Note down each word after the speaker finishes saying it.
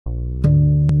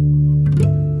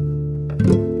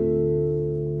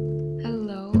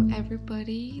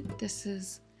this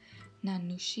is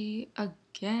Nanushi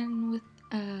again with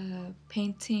a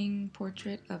painting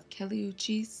portrait of Kelly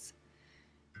Uchis.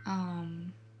 I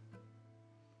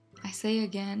say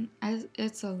again, as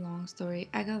it's a long story.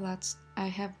 I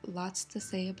have lots to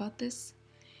say about this,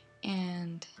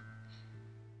 and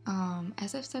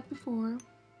as I've said before,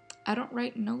 I don't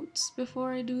write notes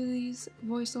before I do these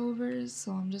voiceovers,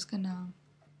 so I'm just gonna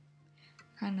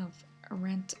kind of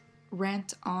rant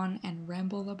on and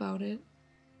ramble about it.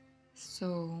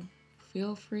 So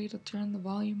feel free to turn the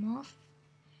volume off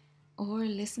or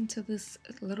listen to this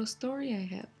little story I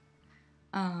have.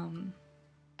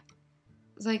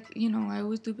 Like, I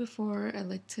always do before, I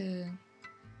like to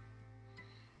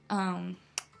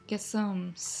get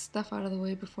some stuff out of the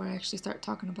way before I actually start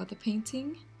talking about the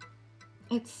painting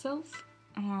itself.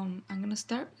 I'm gonna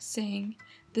start saying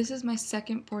this is my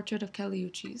second portrait of Kelly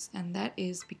Uchis, and that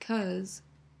is because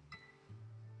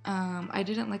I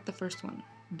didn't like the first one,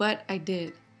 but I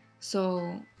did.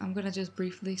 So I'm gonna just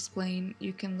briefly explain.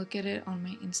 You can look at it on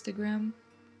my Instagram.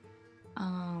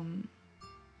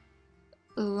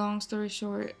 Long story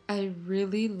short, I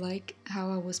really like how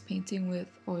I was painting with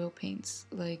oil paints.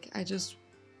 Like, I just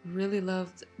really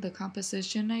loved the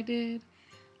composition I did.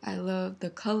 I loved the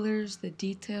colors, the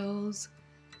details,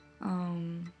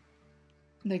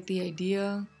 like the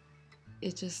idea.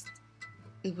 It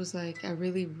was like I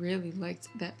really, really liked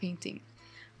that painting.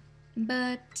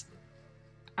 But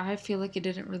I feel like it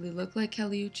didn't really look like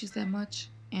Kelly Uchis that much.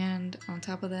 And on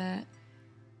top of that,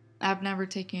 I've never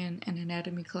taken an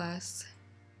anatomy class.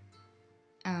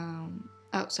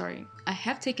 I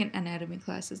have taken anatomy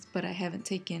classes, but I haven't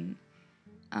taken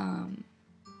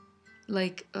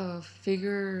like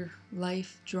figure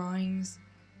life drawings,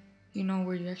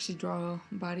 where you actually draw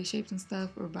body shapes and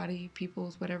stuff, or body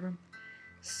peoples, whatever.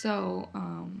 So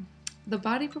the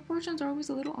body proportions are always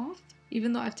a little off,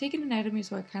 even though I've taken anatomy,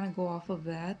 so I kind of go off of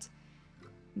that.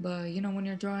 But when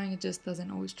you're drawing, it just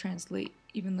doesn't always translate.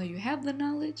 Even though you have the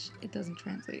knowledge, it doesn't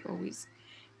translate always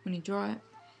when you draw it.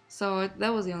 So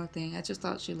that was the only thing. I just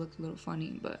thought she looked a little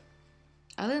funny, but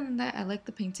other than that, I liked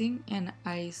the painting, and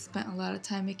I spent a lot of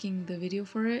time making the video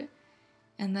for it.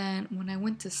 And then when I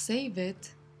went to save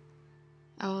it,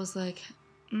 I was like,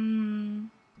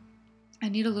 I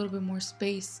need a little bit more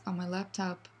space on my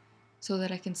laptop so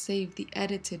that I can save the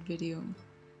edited video.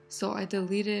 So I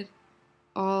deleted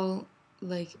all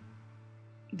like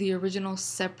the original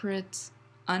separate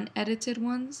unedited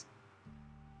ones.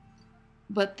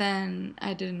 But then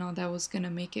I didn't know that was gonna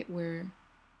make it where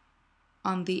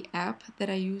on the app that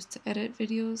I use to edit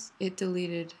videos, it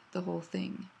deleted the whole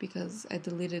thing because I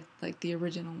deleted like the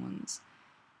original ones,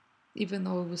 even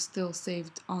though it was still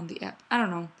saved on the app. I don't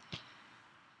know.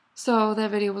 So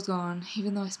that video was gone,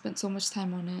 even though I spent so much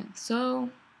time on it. So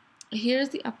here's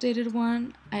the updated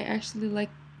one. I actually like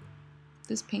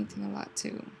this painting a lot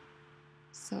too.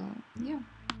 So yeah.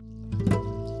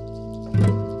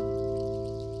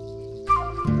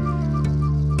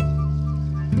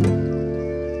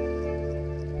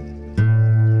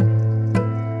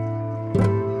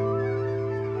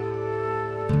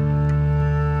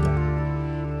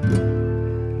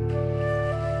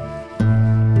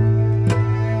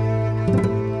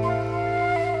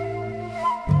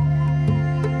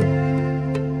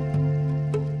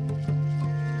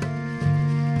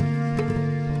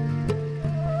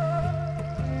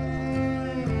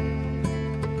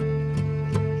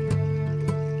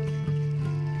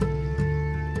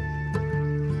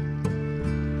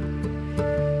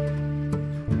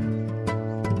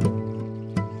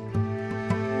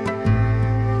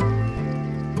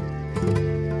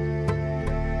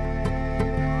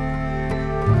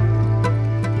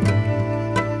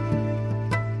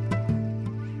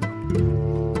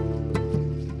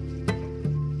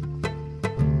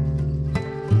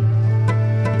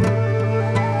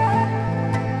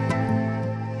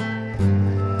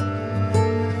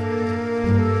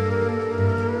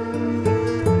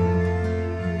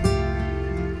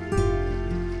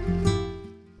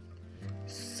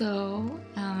 So,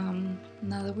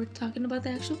 now that we're talking about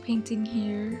the actual painting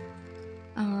here,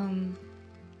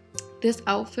 this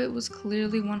outfit was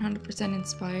clearly 100%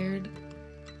 inspired,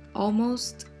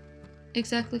 almost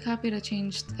exactly copied. I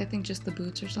changed, I think, just the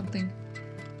boots or something,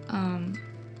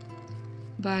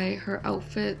 by her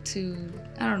outfit to,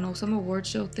 I don't know, some award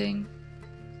show thing.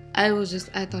 I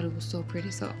thought it was so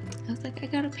pretty, so I was like, I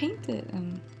gotta paint it,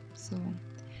 and so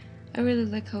I really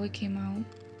like how it came out.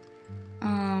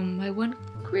 My one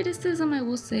criticism I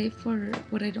will say for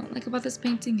what I don't like about this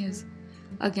painting is,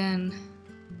 again,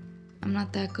 I'm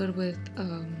not that good with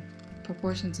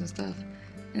proportions and stuff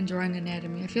and drawing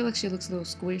anatomy. I feel like she looks a little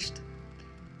squished.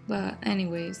 But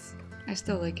anyways, I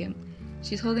still like it.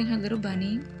 She's holding her little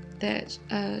bunny that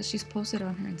she's posted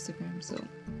on her Instagram. So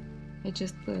I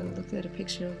just looked at a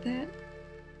picture of that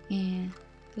and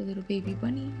the little baby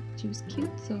bunny. She was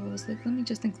cute, so I was like, let me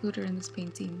just include her in this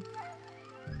painting.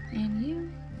 And yeah.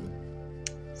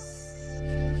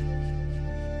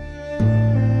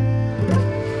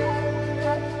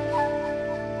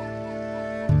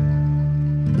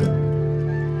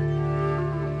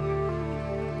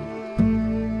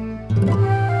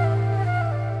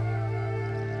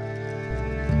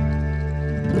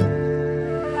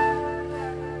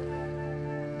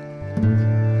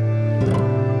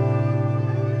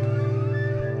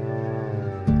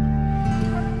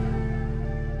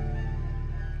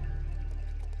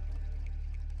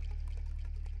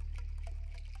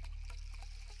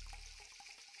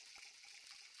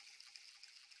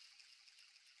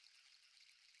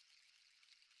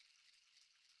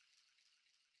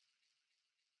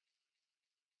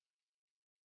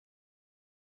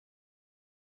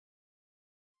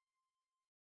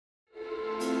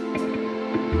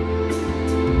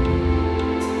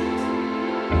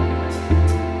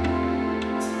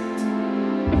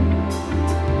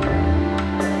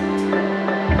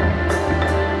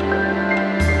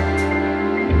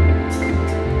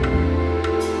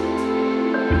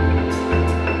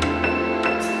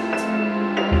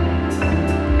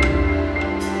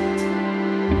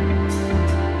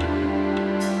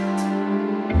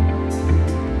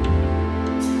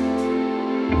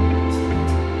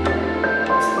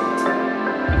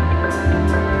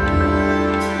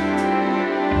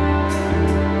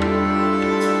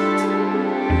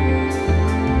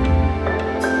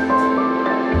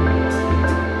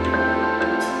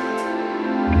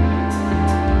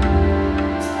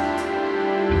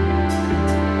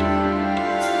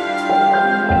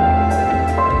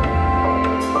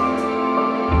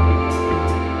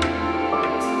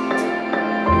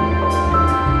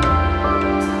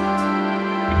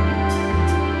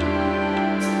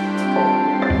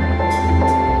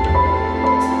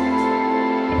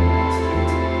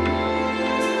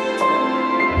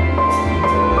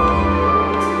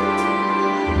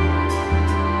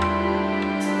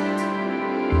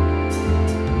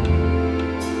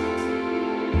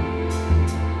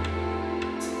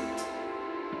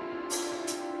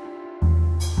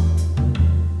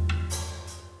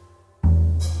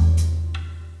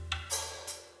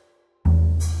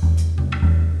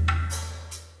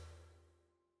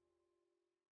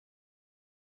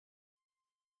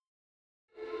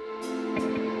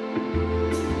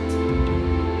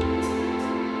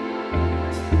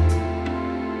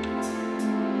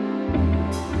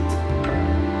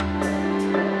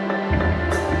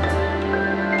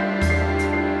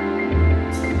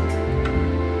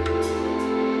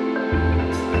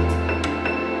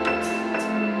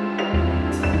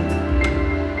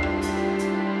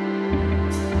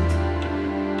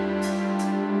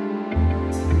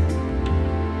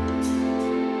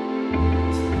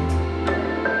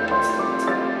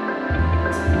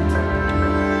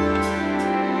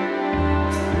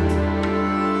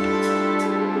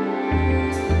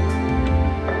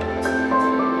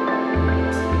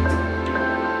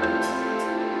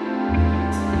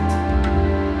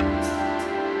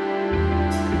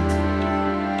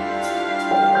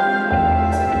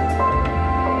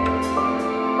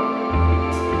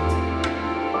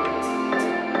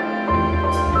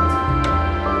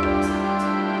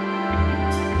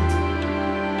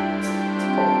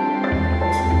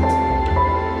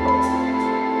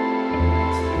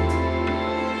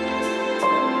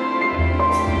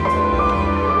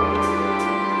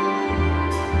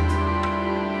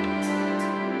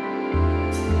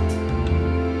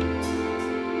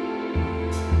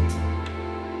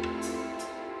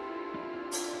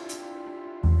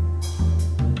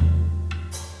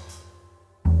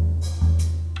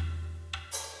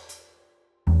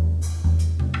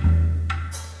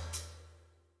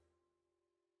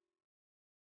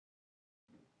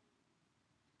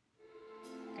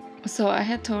 So I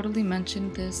had totally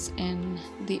mentioned this in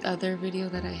the other video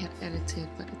that I had edited,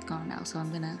 but it's gone now, so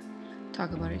I'm gonna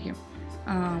talk about it here.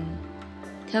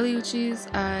 Kelly Uchis,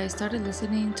 I started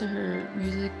listening to her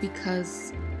music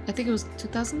because I think it was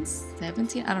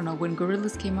 2017, I don't know, when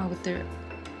Gorillaz came out with their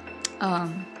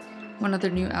one of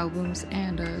their new albums,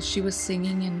 and she was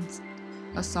singing in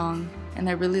a song, and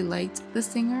I really liked the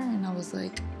singer, and I was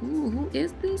like, ooh, who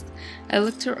is this? I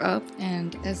looked her up,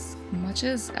 and as much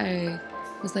as I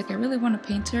was like, I really want to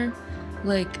paint her,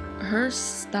 like her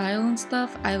style and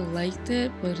stuff, I liked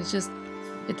it, but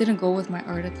it didn't go with my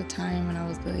art at the time, and I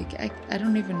was like, I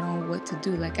don't even know what to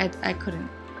do. Like I couldn't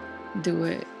do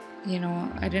it, you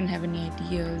know, I didn't have any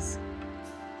ideas.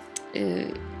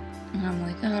 and I'm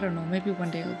like, oh, I don't know, maybe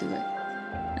one day I'll do it.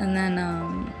 And then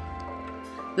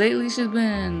lately she's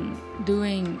been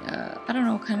doing I don't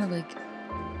know, kind of like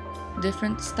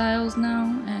different styles now,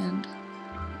 and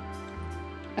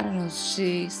I don't know,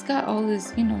 she's got all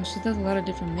this, you know, she does a lot of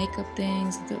different makeup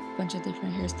things, a bunch of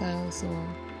different hairstyles. So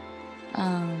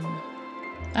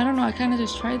I don't know, I kind of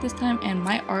just tried this time, and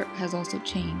my art has also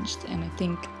changed, and I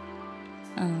think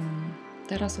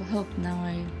that also helped. Now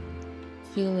I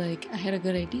feel like I had a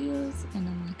good ideas, and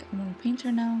I'm like, I'm gonna paint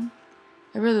her now.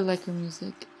 I really like her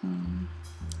music.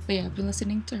 But yeah, I've been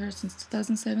listening to her since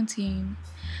 2017.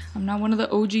 I'm not one of the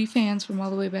OG fans from all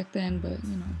the way back then, but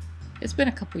you know, it's been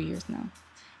a couple years now.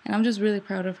 And I'm just really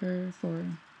proud of her for,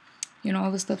 you know,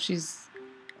 all the stuff she's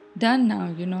done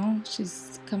now, you know.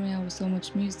 She's coming out with so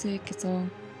much music. It's all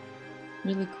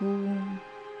really cool.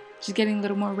 She's getting a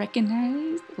little more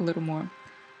recognized, a little more.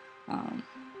 I'm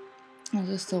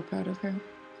just so proud of her.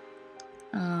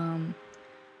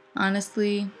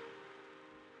 Honestly,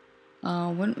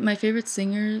 one my favorite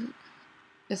singer,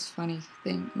 it's funny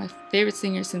thing. My favorite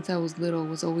singer since I was little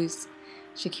was always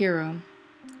Shakira.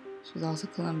 She was also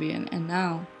Colombian, and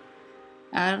now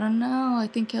I don't know. I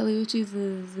think Kelly Uchis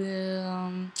is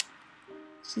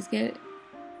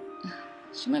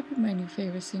she might be my new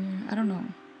favorite singer. I don't know.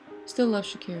 Still love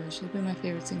Shakira. She's been my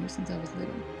favorite singer since I was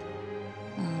little.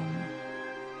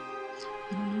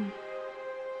 I don't know.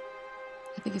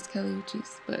 I think it's Kelly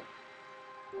Uchis, but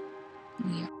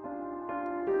yeah.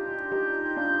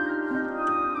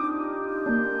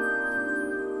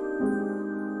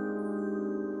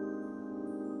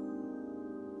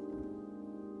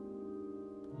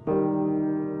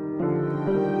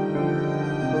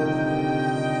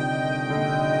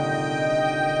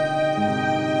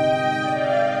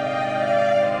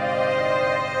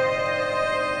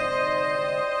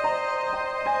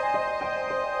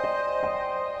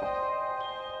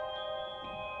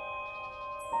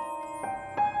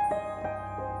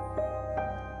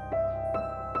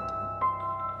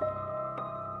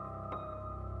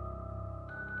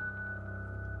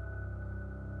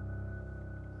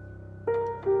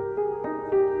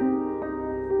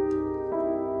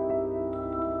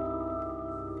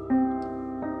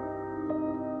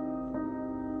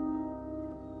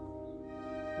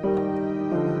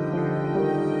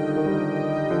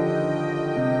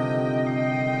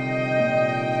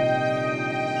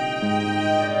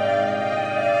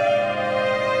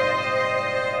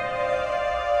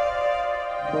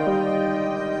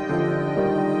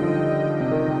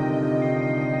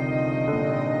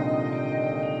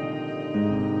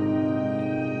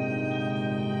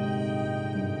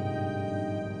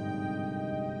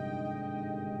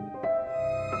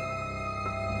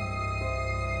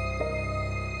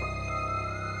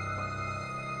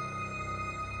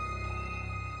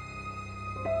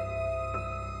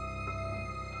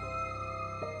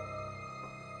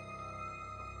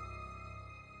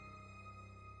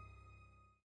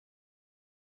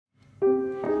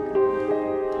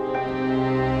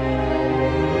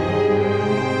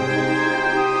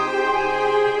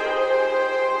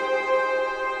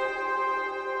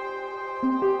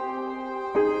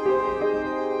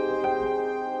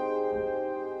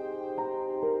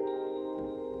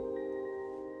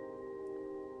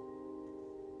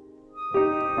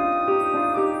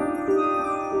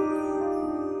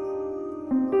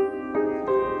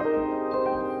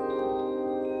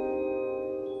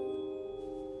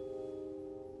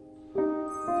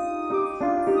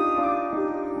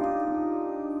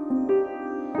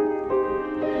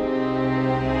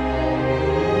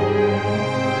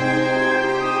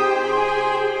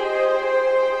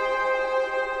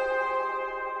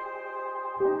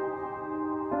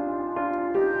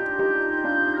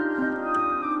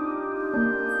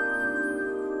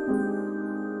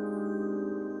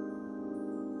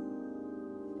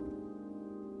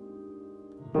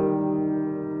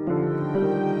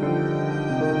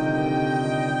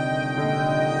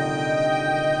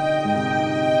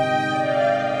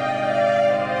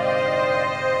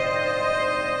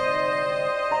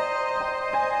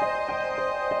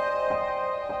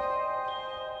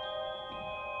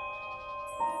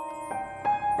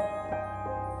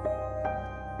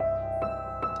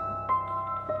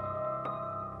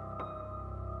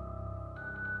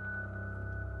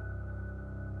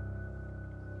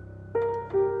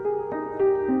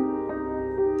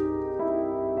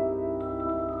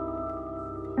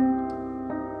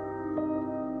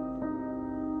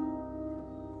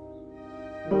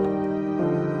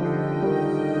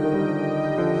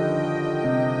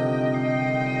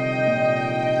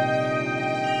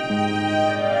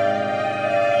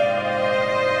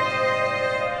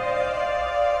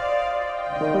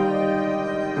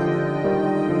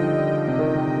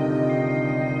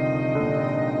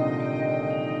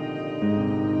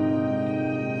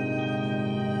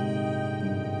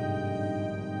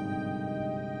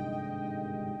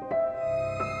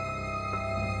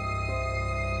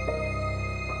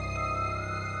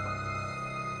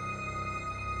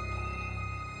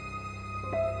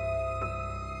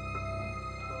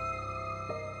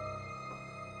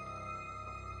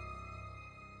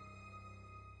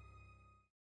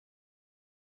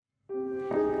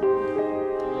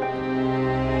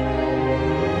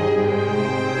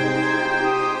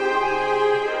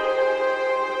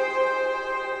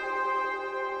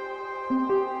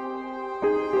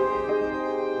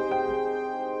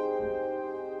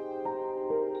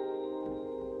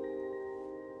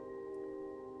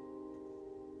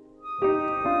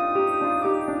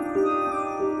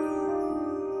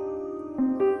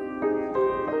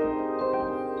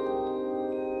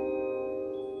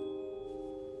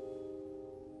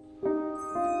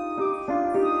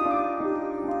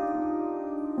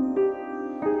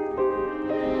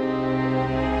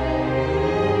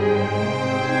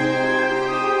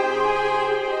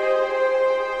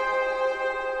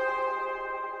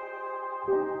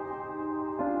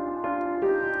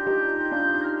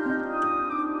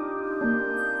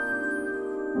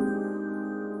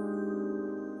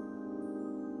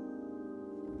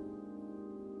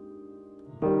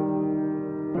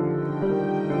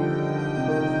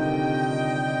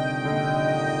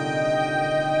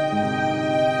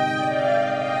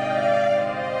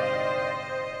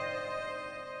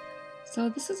 So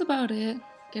this is about it.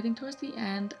 Getting towards the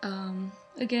end.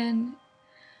 Again,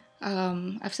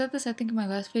 I've said this I think in my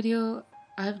last video.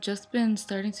 I've just been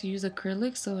starting to use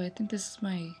acrylic, so I think this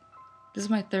is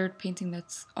my third painting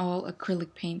that's all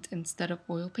acrylic paint instead of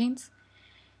oil paints.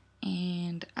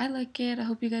 And I like it. I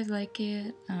hope you guys like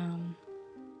it. I'm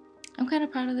kind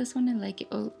of proud of this one. I like it.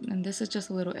 Oh, and this is just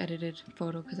a little edited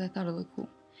photo because I thought it looked cool.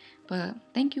 But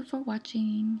thank you for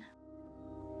watching.